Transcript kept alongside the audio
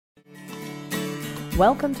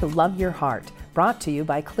Welcome to Love Your Heart, brought to you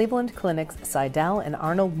by Cleveland Clinic's Seidel and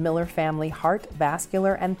Arnold Miller Family Heart,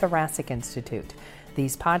 Vascular, and Thoracic Institute.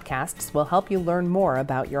 These podcasts will help you learn more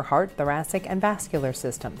about your heart, thoracic, and vascular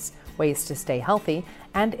systems, ways to stay healthy,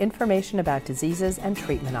 and information about diseases and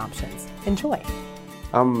treatment options. Enjoy.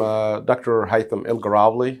 I'm Dr. Haytham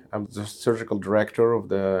Elgharably. I'm the surgical director of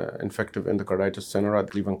the Infective Endocarditis Center at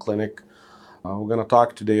Cleveland Clinic. We're going to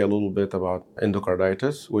talk today a little bit about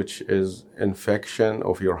endocarditis, which is infection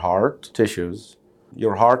of your heart tissues.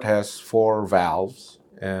 Your heart has 4 valves,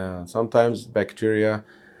 and sometimes bacteria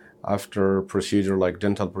after procedure like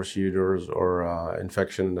dental procedures or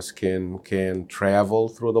infection in the skin can travel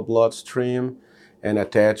through the bloodstream and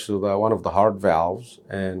attach to one of the heart valves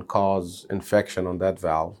and cause infection on that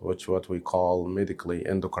valve, which is what we call medically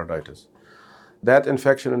endocarditis. That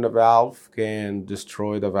infection in the valve can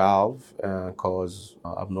destroy the valve and cause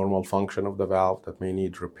abnormal function of the valve that may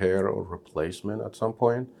need repair or replacement at some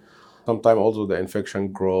point. Sometimes also the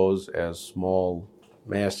infection grows as small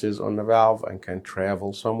masses on the valve and can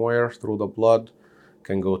travel somewhere through the blood,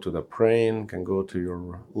 can go to the brain, can go to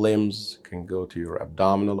your limbs, can go to your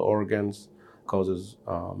abdominal organs, causes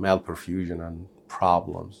malperfusion and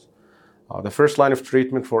problems. The first line of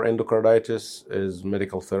treatment for endocarditis is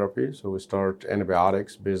medical therapy. So we start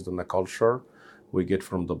antibiotics based on the culture we get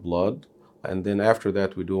from the blood. And then after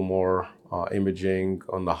that, we do more imaging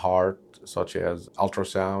on the heart, such as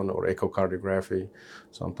ultrasound or echocardiography.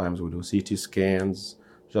 Sometimes we do CT scans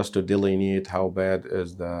just to delineate how bad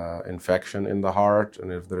is the infection in the heart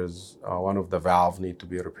and if there is one of the valves need to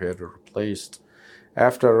be repaired or replaced.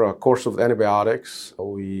 After a course of antibiotics,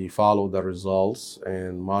 we follow the results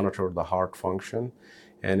and monitor the heart function.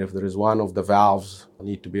 And if there is one of the valves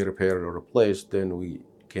need to be repaired or replaced, then we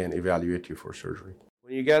can evaluate you for surgery.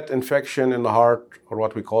 When you get infection in the heart, or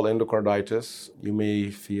what we call endocarditis, you may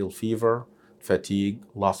feel fever, fatigue,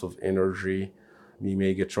 loss of energy. You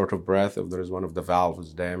may get short of breath if there is one of the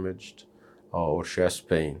valves damaged, or chest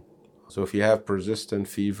pain. So if you have persistent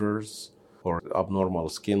fevers or abnormal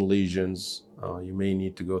skin lesions, you may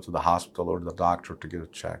need to go to the hospital or the doctor to get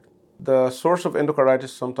it checked. The source of endocarditis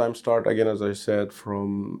sometimes start, again, as I said,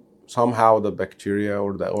 from somehow the bacteria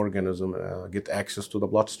or the organism get access to the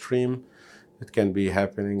bloodstream. It can be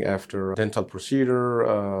happening after a dental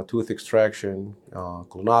procedure, tooth extraction,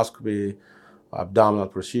 colonoscopy, abdominal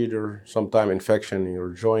procedure, sometimes infection in your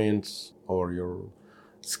joints or your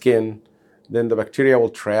skin. Then the bacteria will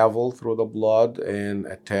travel through the blood and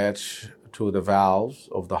attach to the valves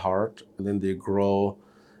of the heart, and then they grow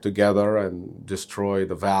together and destroy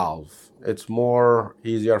the valve. It's more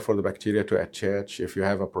easier for the bacteria to attach if you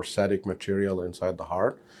have a prosthetic material inside the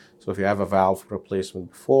heart. So if you have a valve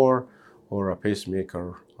replacement before, or a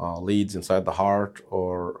pacemaker leads inside the heart,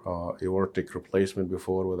 or aortic replacement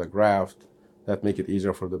before with a graft, that make it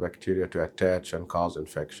easier for the bacteria to attach and cause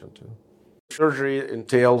infection too. Surgery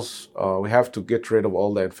entails, we have to get rid of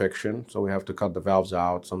all the infection, so we have to cut the valves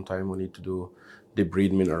out. Sometimes we need to do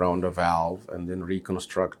debridement around the valve and then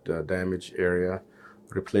reconstruct the damaged area,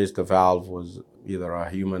 replace the valve with either a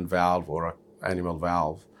human valve or an animal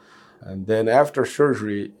valve. And then after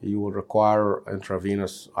surgery, you will require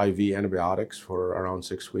intravenous IV antibiotics for around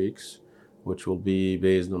 6 weeks, which will be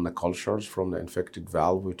based on the cultures from the infected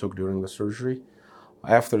valve we took during the surgery.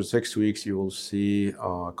 After 6 weeks, you will see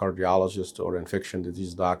a cardiologist or infection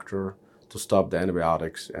disease doctor to stop the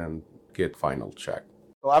antibiotics and get final check.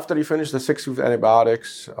 So after you finish the 6 weeks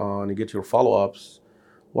antibiotics and you get your follow-ups,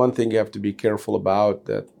 one thing you have to be careful about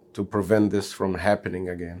that to prevent this from happening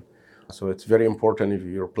again. So it's very important if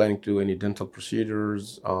you're planning to do any dental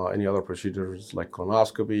procedures, any other procedures like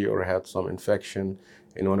colonoscopy, or had some infection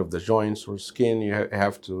in one of the joints or skin, you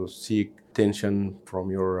have to seek attention from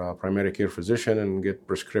your primary care physician and get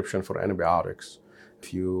prescription for antibiotics.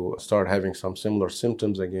 If you start having some similar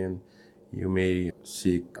symptoms again, you may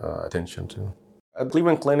seek attention too. At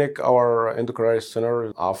Cleveland Clinic, our endocarditis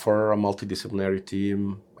center offer a multidisciplinary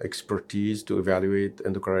team expertise to evaluate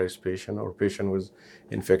endocarditis patient or patient with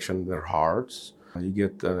infection in their hearts. You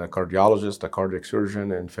get a cardiologist, a cardiac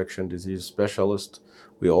surgeon, an infection disease specialist.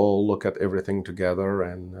 We all look at everything together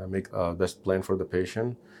and make the best plan for the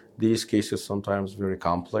patient. These cases sometimes very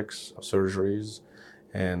complex surgeries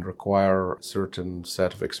and require a certain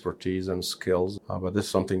set of expertise and skills. But this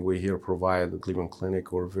is something we here provide at the Cleveland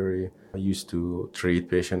Clinic. We're very used to treat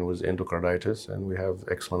patients with endocarditis, and we have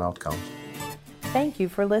excellent outcomes. Thank you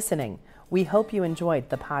for listening. We hope you enjoyed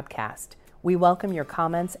the podcast. We welcome your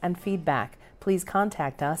comments and feedback. Please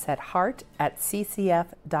contact us at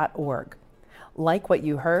heart@ccf.org. Like what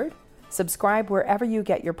you heard? Subscribe wherever you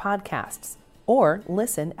get your podcasts, or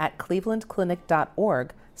listen at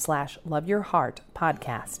clevelandclinic.org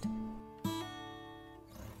facebook.com/loveyourheartpodcast.